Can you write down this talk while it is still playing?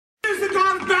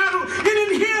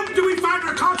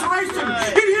consolation.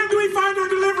 In him do we find our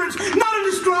deliverance, not in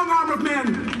the strong arm of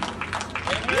men.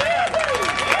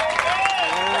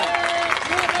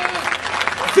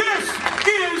 This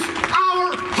is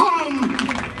our home.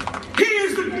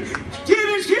 It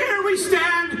is here we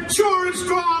stand, sure and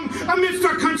strong amidst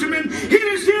our countrymen. It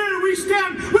is here we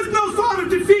stand with no thought of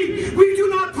defeat. We do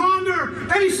not ponder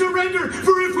any surrender,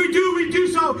 for if we do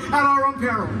so at our own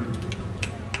peril.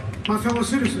 My fellow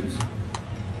citizens,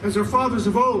 as our fathers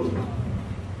of old,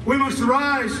 we must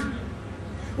arise.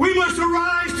 We must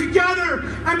arise together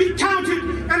and be counted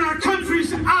in our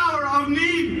country's hour of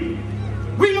need.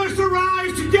 We must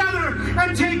arise together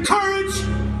and take courage.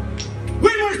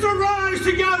 We must arise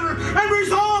together and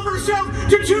resolve ourselves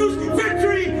to choose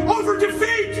victory over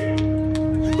defeat.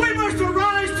 We must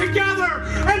arise together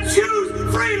and choose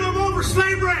freedom over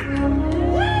slavery.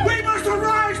 We must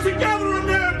arise together,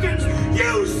 Americans,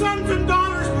 you sons and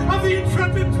daughters of the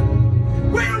intrepid.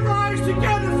 We arise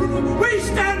together, we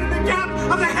stand in the gap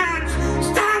of the heads.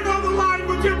 Stand on the line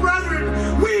with your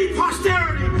brethren, we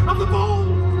posterity of the bold.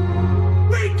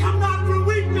 We come not from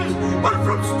weakness, but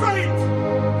from strength.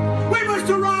 We must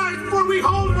arise, for we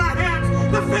hold in our hands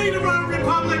the fate of our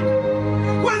republic.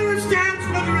 Whether it stands,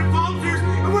 whether it falters,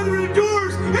 and whether it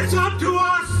endures, it's up to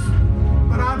us.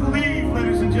 But I believe,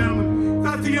 ladies and gentlemen,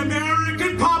 that the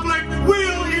American public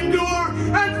will endure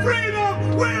and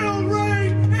freedom will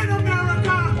reign in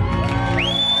America.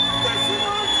 This is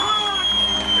our time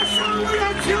to show we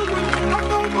are children of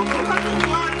noble collective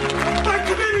blood by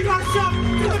committing ourselves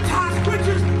to the task which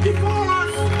is before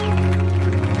us.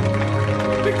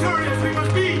 Victorious we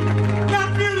must be,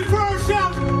 not merely for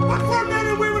ourselves, but for men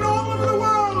and women all over the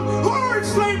world who are in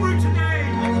slavery today.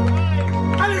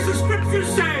 And as the scriptures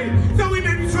say, though we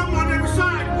may be troubled on every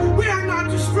side, we are not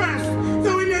distressed.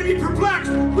 Though we may be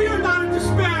perplexed, we are not in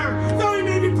despair. Though we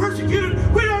may be persecuted,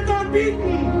 we are not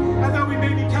beaten. And though we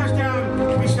may be cast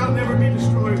down, we shall never be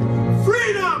destroyed.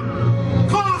 Freedom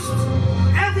costs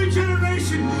every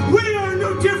generation. We are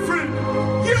no different.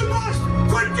 You must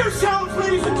put yourselves,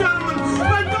 ladies and gentlemen,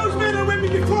 like those men and women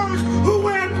before us who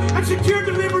went and secured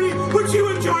the liberty which you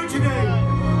enjoy today.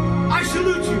 I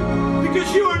salute you,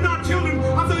 because you are not children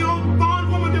of the old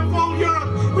bondwoman of old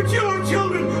Europe, but you are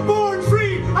children born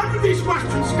free under these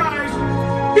western skies.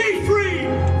 Be free.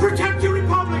 Protect your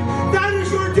republic. That is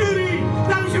your duty.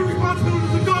 That is your responsibility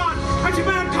to God and to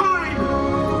mankind.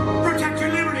 Protect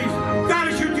your liberties. That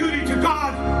is your duty to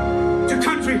God, to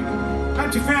country,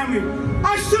 and to family.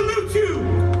 I salute you.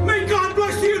 May God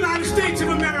bless the United States of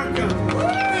America.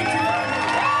 Thank you.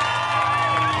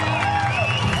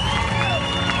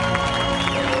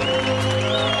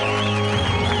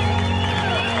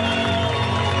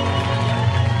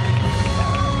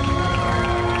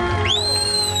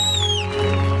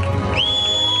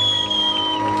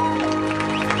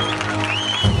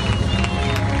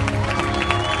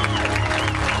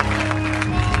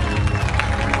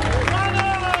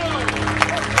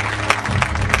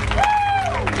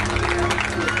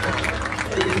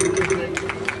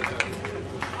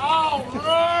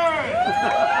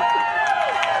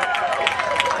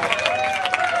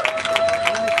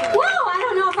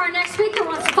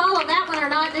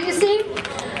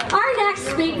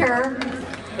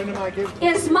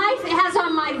 Has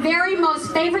on my very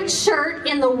most favorite shirt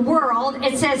in the world.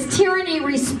 It says Tyranny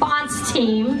Response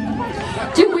Team.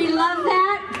 Do we love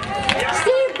that?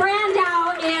 Steve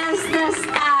Brandow is this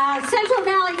Central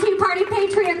Valley Tea Party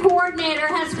Patriot coordinator,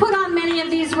 has put on many of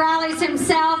these rallies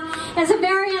himself, is a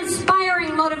very inspiring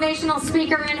motivational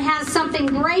speaker, and has something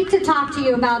great to talk to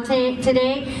you about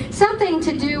today. Something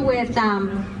to do with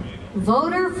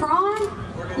voter fraud?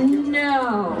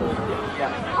 No.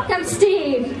 Welcome,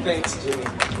 Steve. Thanks, Jimmy.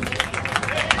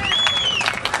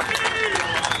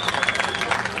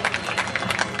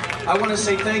 I want to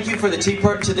say thank you for the Tea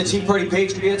Party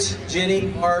Patriots, Jenny,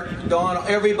 Mark, Dawn,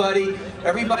 everybody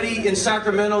in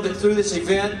Sacramento that threw this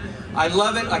event. I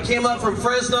love it. I came up from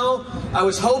Fresno. I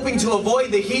was hoping to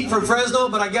avoid the heat from Fresno,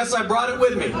 but I guess I brought it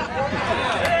with me.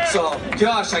 So,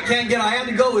 gosh, I had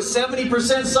to go with 70%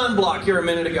 sunblock here a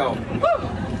minute ago.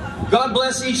 God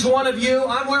bless each one of you.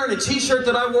 I'm wearing a t-shirt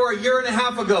that I wore a year and a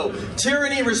half ago.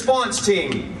 Tyranny Response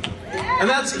Team. And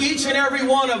that's each and every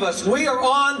one of us. We are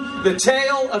on the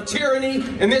tail of tyranny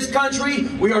in this country.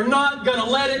 We are not going to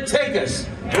let it take us.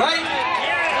 Right?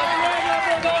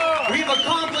 We've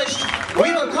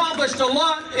accomplished a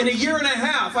lot in a year and a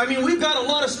half. I mean, we've got a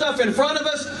lot of stuff in front of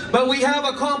us, but we have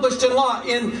accomplished a lot.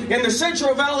 In the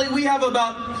Central Valley, we have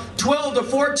about 12 to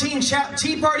 14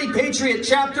 Tea Party Patriot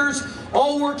chapters,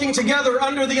 all working together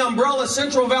under the umbrella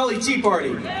Central Valley Tea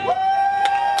Party.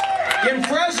 In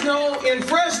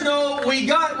Fresno,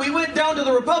 we went down to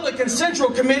the Republican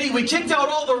Central Committee, we kicked out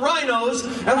all the rhinos,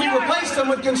 and we replaced them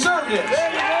with conservatives.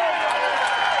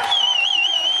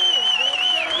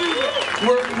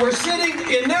 We're sitting,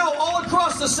 and now all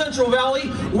across the Central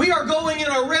Valley, we are going in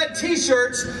our red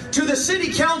t-shirts to the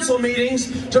city council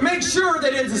meetings to make sure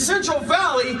that in the Central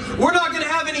Valley, we're not going to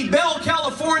have any Bell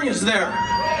Californias there.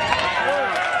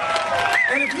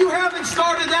 And if you haven't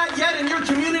started that yet in your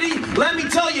community, let me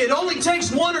tell you, it only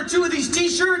takes 1 or 2 of these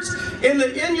t-shirts in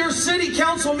your city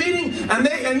council meeting,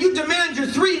 and you demand your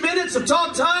 3 minutes of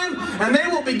talk time, and they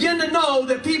will begin to know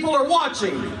that people are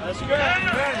watching. That's good.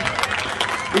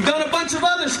 We've done a bunch of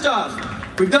other stuff.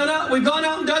 We've gone out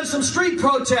and done some street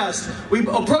protests. We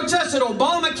protested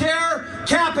Obamacare,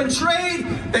 cap and trade.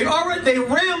 They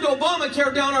rammed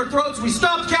Obamacare down our throats. We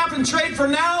stopped cap and trade for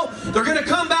now. They're going to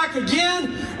come back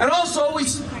again. And also,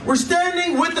 we're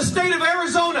standing with the state of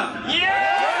Arizona. Yeah!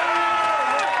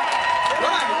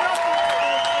 Right.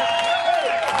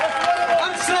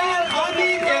 I'm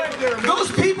saying,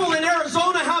 those people in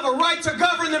Arizona have a right to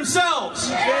govern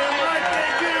themselves.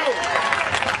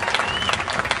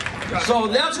 So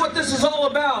that's what this is all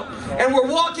about. And we're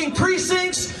walking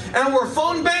precincts and we're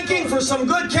phone banking for some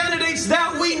good candidates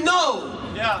that we know.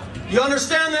 Yeah. You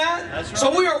understand that? That's right.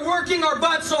 So we are working our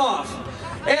butts off.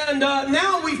 And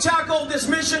now we've tackled this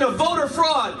mission of voter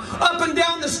fraud up and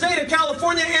down the state of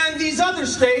California and these other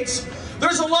states.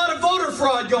 There's a lot of voter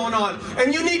fraud going on.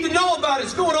 And you need to know about it.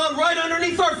 It's going on right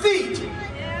underneath our feet.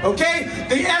 Okay?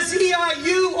 The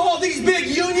SEIU, all these big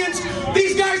unions,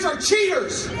 these guys are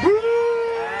cheaters.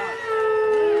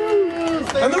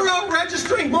 And they're out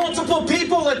registering multiple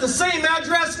people at the same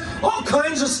address, all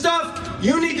kinds of stuff.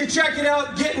 You need to check it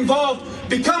out, get involved,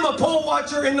 become a poll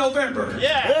watcher in November.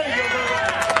 Yeah.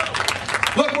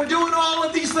 Look, we're doing all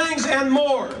of these things and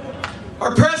more.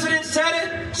 Our president said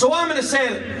it, so I'm going to say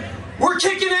it. We're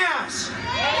kicking ass.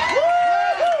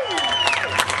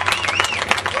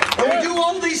 And we do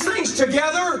all these things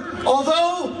together,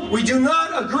 although we do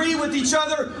not agree with each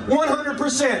other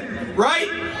 100%. Right?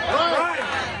 Right.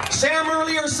 Sam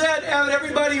earlier said,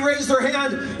 everybody raised their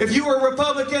hand if you were a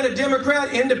Republican, a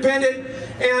Democrat, Independent,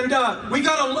 and we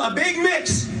got a big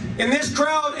mix in this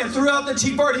crowd and throughout the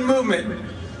Tea Party movement.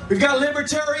 We've got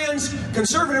libertarians,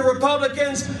 conservative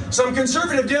Republicans, some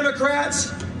conservative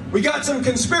Democrats, we got some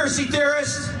conspiracy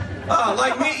theorists,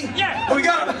 like me. We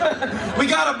got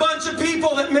a bunch of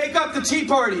people that make up the Tea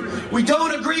Party. We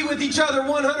don't agree with each other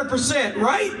 100%,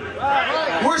 right?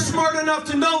 We're smart enough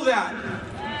to know that.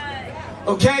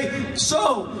 Okay,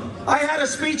 so I had a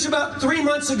speech about 3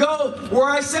 months ago where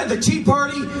I said the Tea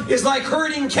Party is like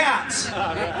herding cats.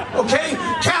 Okay,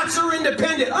 cats are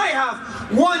independent. I have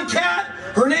one cat,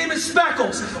 her name is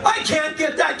Speckles. I can't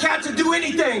get that cat to do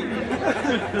anything.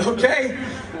 Okay,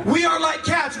 we are like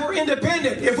cats, we're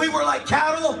independent. If we were like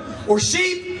cattle or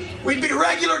sheep, we'd be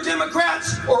regular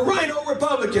Democrats or rhino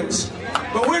Republicans.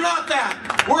 But we're not that.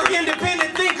 We're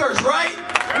independent thinkers, right?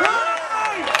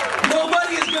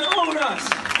 Nobody is going to own us.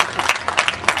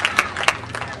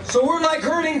 So we're like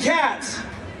herding cats.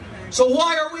 So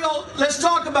why are we all, let's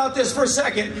talk about this for a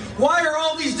second. Why are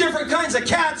all these different kinds of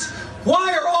cats,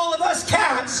 why are all of us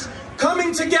cats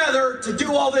coming together to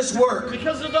do all this work?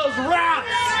 Because of those rats.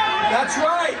 That's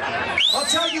right. I'll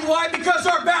tell you why, because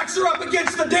our backs are up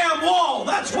against the damn wall.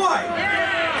 That's why.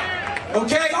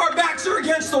 Okay, our backs are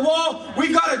against the wall.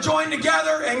 We've got to join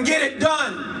together and get it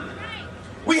done.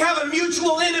 We have a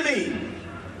mutual enemy.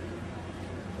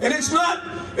 And it's not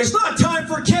time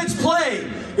for kids play.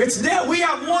 It's that we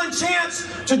have one chance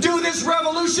to do this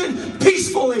revolution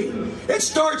peacefully. It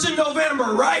starts in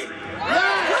November, right?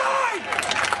 Right!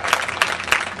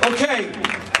 Okay,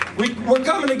 we're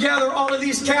coming together, all of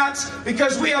these cats,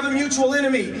 because we have a mutual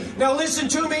enemy. Now listen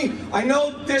to me. I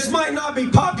know this might not be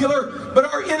popular, but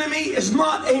our enemy is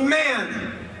not a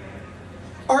man.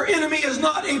 Our enemy is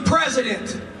not a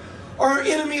president. Our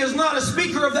enemy is not a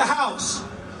Speaker of the House.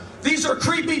 These are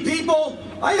creepy people,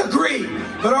 I agree,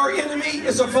 but our enemy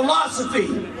is a philosophy.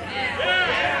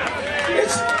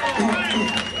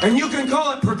 And you can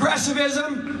call it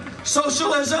progressivism,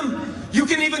 socialism, you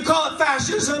can even call it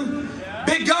fascism,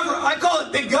 big government. I call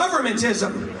it big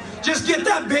governmentism. Just get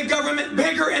that big government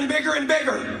bigger and bigger and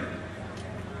bigger.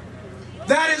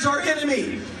 That is our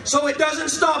enemy. So it doesn't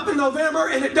stop in November,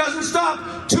 and it doesn't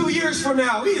stop 2 years from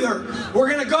now either. We're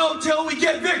going to go till we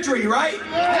get victory, right?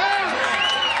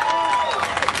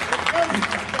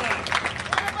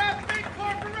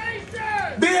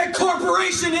 Big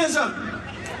corporationism.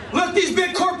 Look, these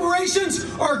big corporations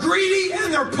are greedy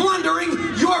and they're plundering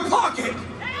your pocket.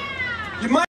 You might